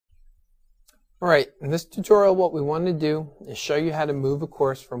Alright, in this tutorial what we want to do is show you how to move a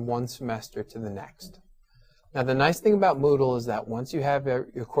course from one semester to the next. Now the nice thing about Moodle is that once you have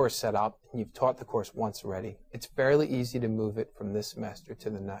your course set up and you've taught the course once already, it's fairly easy to move it from this semester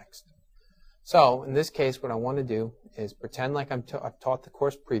to the next. So in this case what I want to do is pretend like I've taught the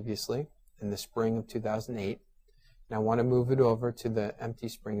course previously in the spring of 2008 and I want to move it over to the empty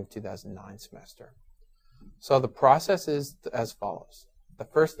spring of 2009 semester. So the process is as follows. The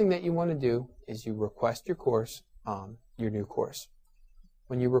first thing that you want to do is you request your course, your new course.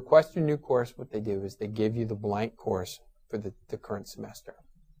 When you request your new course, what they do is they give you the blank course for the current semester.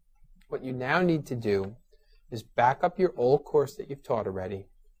 What you now need to do is back up your old course that you've taught already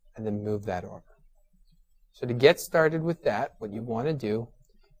and then move that over. So to get started with that, what you want to do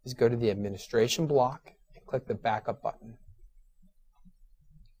is go to the administration block and click the backup button.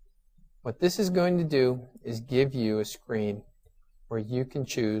 What this is going to do is give you a screen where you can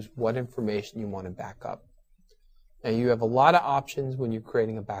choose what information you want to back up. Now you have a lot of options when you're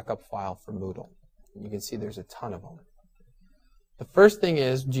creating a backup file for Moodle. You can see there's a ton of them. The first thing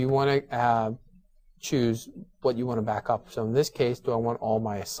is, do you want to choose what you want to back up? So in this case, do I want all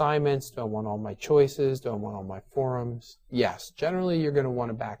my assignments? Do I want all my choices? Do I want all my forums? Yes, generally you're going to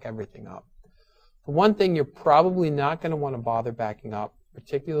want to back everything up. The one thing you're probably not going to want to bother backing up,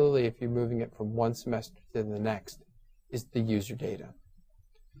 particularly if you're moving it from one semester to the next, is the user data.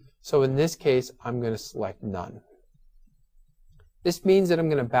 So in this case, I'm going to select none. This means that I'm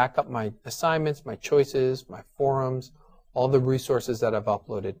going to back up my assignments, my choices, my forums, all the resources that I've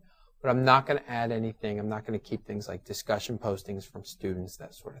uploaded, but I'm not going to add anything. I'm not going to keep things like discussion postings from students,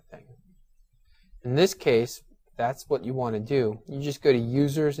 that sort of thing. In this case, that's what you want to do. You just go to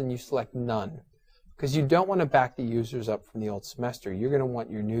users and you select none, because you don't want to back the users up from the old semester. You're going to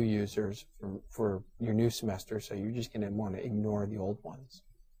want your new users for your new semester, so you're just going to want to ignore the old ones.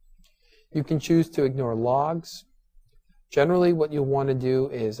 You can choose to ignore logs. Generally, what you'll want to do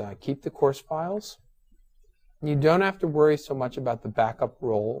is keep the course files. You don't have to worry so much about the backup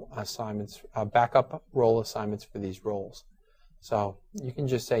role assignments for these roles. So you can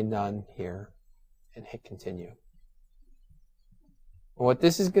just say none here and hit continue. And what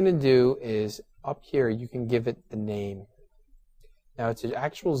this is going to do is up here you can give it the name. Now it's an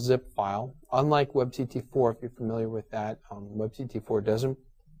actual zip file. Unlike WebCT4, if you're familiar with that, WebCT4 doesn't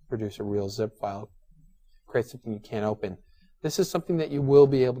produce a real zip file. It creates something you can't open. This is something that you will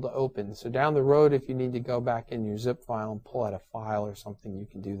be able to open. So down the road, if you need to go back in your zip file and pull out a file or something, you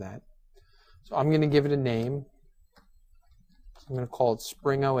can do that. So I'm going to give it a name. I'm going to call it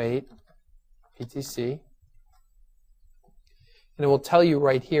Spring 08 PTC. And it will tell you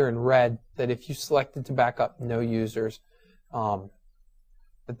right here in red that if you selected to back up no users, that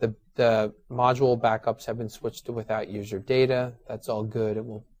the module backups have been switched to without user data. That's all good. It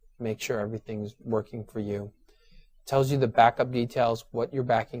will make sure everything's working for you. It tells you the backup details, what you're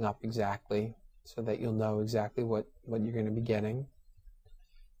backing up exactly, so that you'll know exactly what you're going to be getting.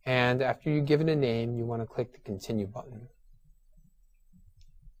 And after you give it a name, you want to click the continue button.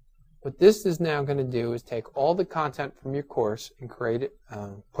 What this is now going to do is take all the content from your course and create it,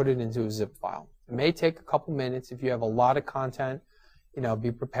 put it into a zip file. It may take a couple minutes. If you have a lot of content,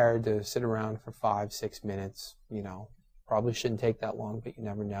 be prepared to sit around for 5-6 minutes. Probably shouldn't take that long, but you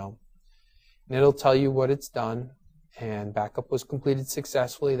never know. And it'll tell you what it's done, and backup was completed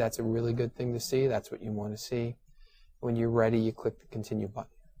successfully. That's a really good thing to see. That's what you want to see. When you're ready, you click the continue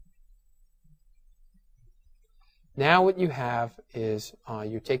button. Now what you have is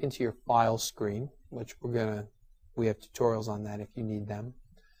you're taken to your file screen, which we have tutorials on that if you need them.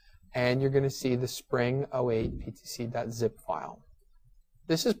 And you're going to see the Spring 08 PTC.zip file.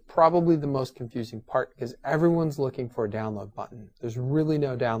 This is probably the most confusing part because everyone's looking for a download button. There's really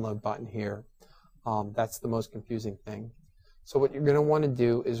no download button here. That's the most confusing thing. So what you're going to want to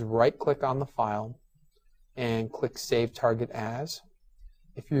do is right-click on the file and click Save Target As.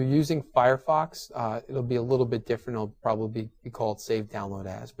 If you're using Firefox, it'll be a little bit different. It'll probably be called Save Download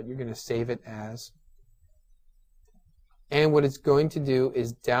As, but you're going to save it as. And what it's going to do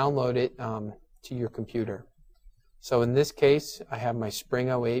is download it to your computer. So in this case, I have my Spring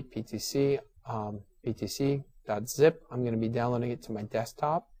 08 PTC, PTC.zip. I'm going to be downloading it to my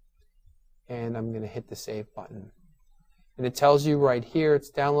desktop, and I'm going to hit the Save button. And it tells you right here it's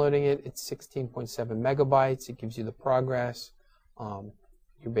downloading it. It's 16.7 megabytes. It gives you the progress.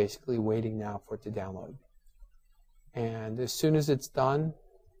 You're basically waiting now for it to download. And as soon as it's done,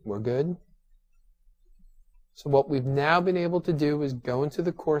 we're good. So what we've now been able to do is go into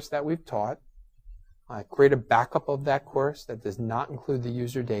the course that we've taught, create a backup of that course that does not include the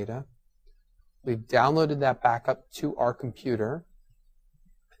user data. We've downloaded that backup to our computer.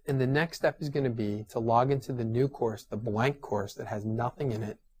 And the next step is going to be to log into the new course, the blank course that has nothing in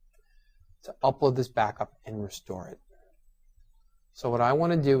it, to upload this backup and restore it. So what I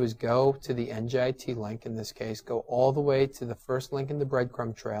want to do is go to the NJIT link, in this case, go all the way to the first link in the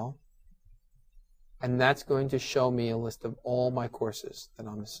breadcrumb trail, and that's going to show me a list of all my courses that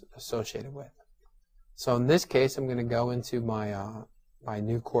I'm associated with. So in this case, I'm going to go into my my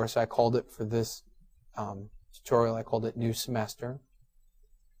new course. I called it for this tutorial, I called it New Semester.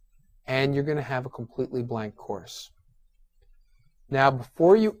 And you're going to have a completely blank course. Now,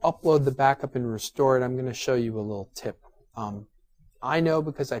 before you upload the backup and restore it, I'm going to show you a little tip. I know,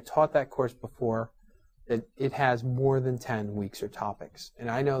 because I taught that course before, that it has more than 10 weeks or topics. And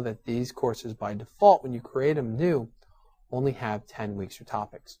I know that these courses, by default, when you create them new, only have 10 weeks or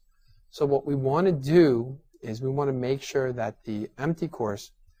topics. So what we want to do is we want to make sure that the empty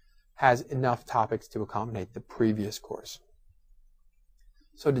course has enough topics to accommodate the previous course.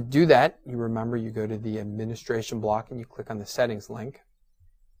 So to do that, you remember, you go to the administration block and you click on the settings link.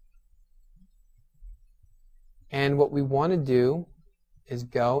 And what we want to do is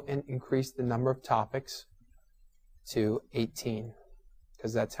go and increase the number of topics to 18,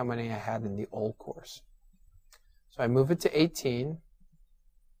 because that's how many I had in the old course. So I move it to 18,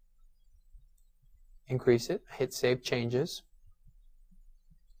 increase it, hit Save Changes,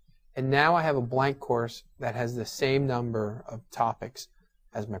 and now I have a blank course that has the same number of topics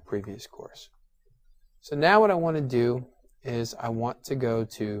as my previous course. So now what I want to do is I want to go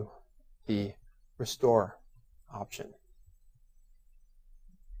to the Restore option.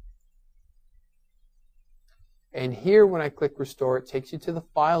 And here, when I click Restore, it takes you to the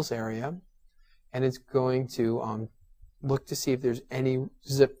Files area, and it's going to look to see if there's any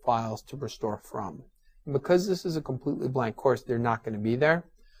zip files to restore from. And because this is a completely blank course, they're not going to be there.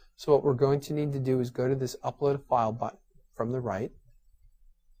 So what we're going to need to do is go to this Upload a File button from the right.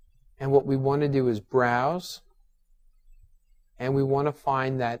 And what we want to do is browse, and we want to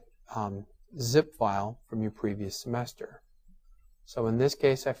find that zip file from your previous semester. So in this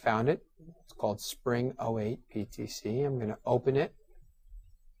case, I found it. It's called Spring 08 PTC. I'm going to open it,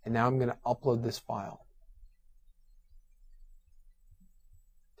 and now I'm going to upload this file.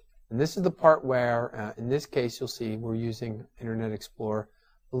 And this is the part where, in this case, you'll see we're using Internet Explorer.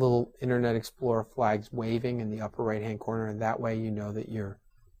 The little Internet Explorer flag's waving in the upper right-hand corner, and that way you know that you're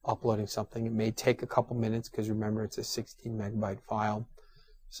uploading something. It may take a couple minutes, because remember, it's a 16 megabyte file.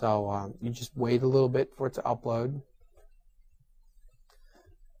 So you just wait a little bit for it to upload.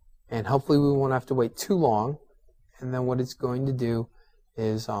 And hopefully we won't have to wait too long. And then what it's going to do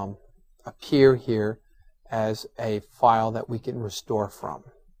is appear here as a file that we can restore from.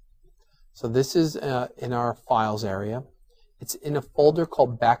 So this is in our Files area. It's in a folder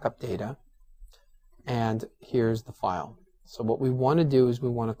called Backup Data. And here's the file. So what we want to do is we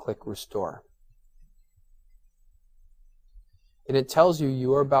want to click Restore. And it tells you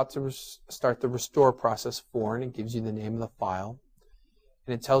you are about to start the restore process for, and it gives you the name of the file.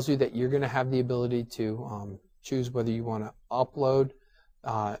 And it tells you that you're going to have the ability to choose whether you want to upload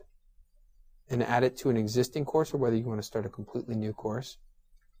and add it to an existing course, or whether you want to start a completely new course.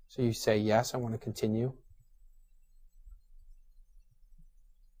 So you say, yes, I want to continue.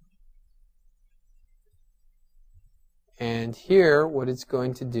 And here, what it's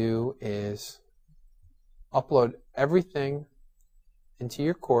going to do is upload everything into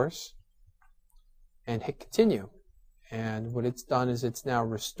your course and hit continue. And what it's done is it's now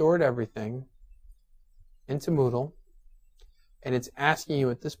restored everything into Moodle, and it's asking you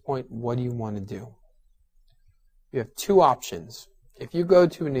at this point, what do you want to do? You have two options. If you go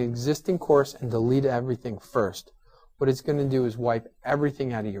to an existing course and delete everything first, what it's going to do is wipe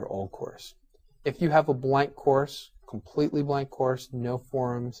everything out of your old course. If you have a blank course, completely blank course, no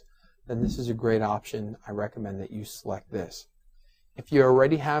forums, then this is a great option. I recommend that you select this. If you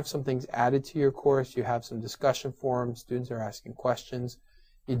already have some things added to your course, you have some discussion forums, students are asking questions,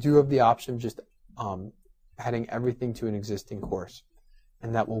 you do have the option of just adding everything to an existing course,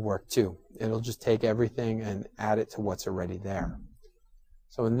 and that will work too. It'll just take everything and add it to what's already there.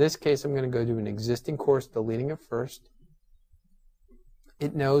 So in this case, I'm going to go to an existing course, deleting it first.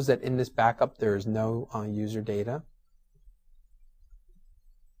 It knows that in this backup there is no user data.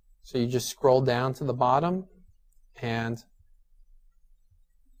 So you just scroll down to the bottom and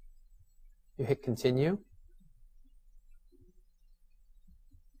you hit continue.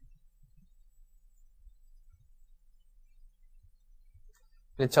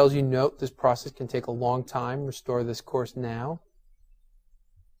 And it tells you, note, this process can take a long time. Restore this course now.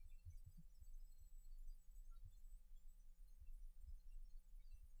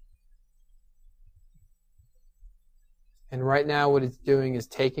 And right now what it's doing is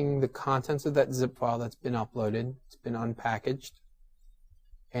taking the contents of that zip file that's been uploaded, it's been unpackaged,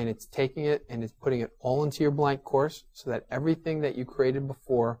 and it's taking it and it's putting it all into your blank course so that everything that you created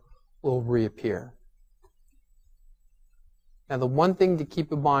before will reappear. Now the one thing to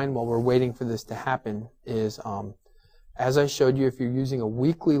keep in mind while we're waiting for this to happen is, as I showed you, if you're using a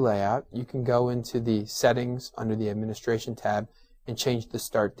weekly layout, you can go into the settings under the administration tab and change the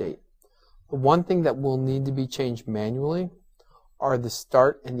start date. The one thing that will need to be changed manually are the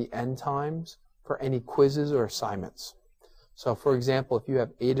start and the end times for any quizzes or assignments. So for example, if you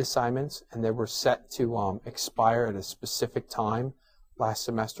have 8 assignments and they were set to expire at a specific time last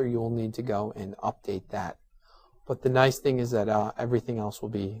semester, you will need to go and update that. But the nice thing is that everything else will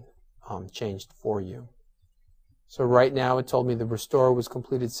be changed for you. So right now it told me the restore was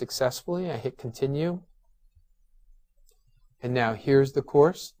completed successfully. I hit continue. And now here's the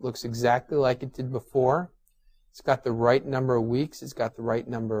course. Looks exactly like it did before. It's got the right number of weeks. It's got the right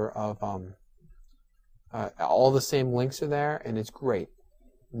number of, all the same links are there, and it's great.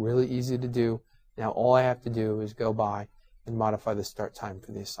 Really easy to do. Now all I have to do is go by and modify the start time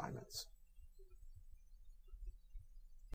for the assignments.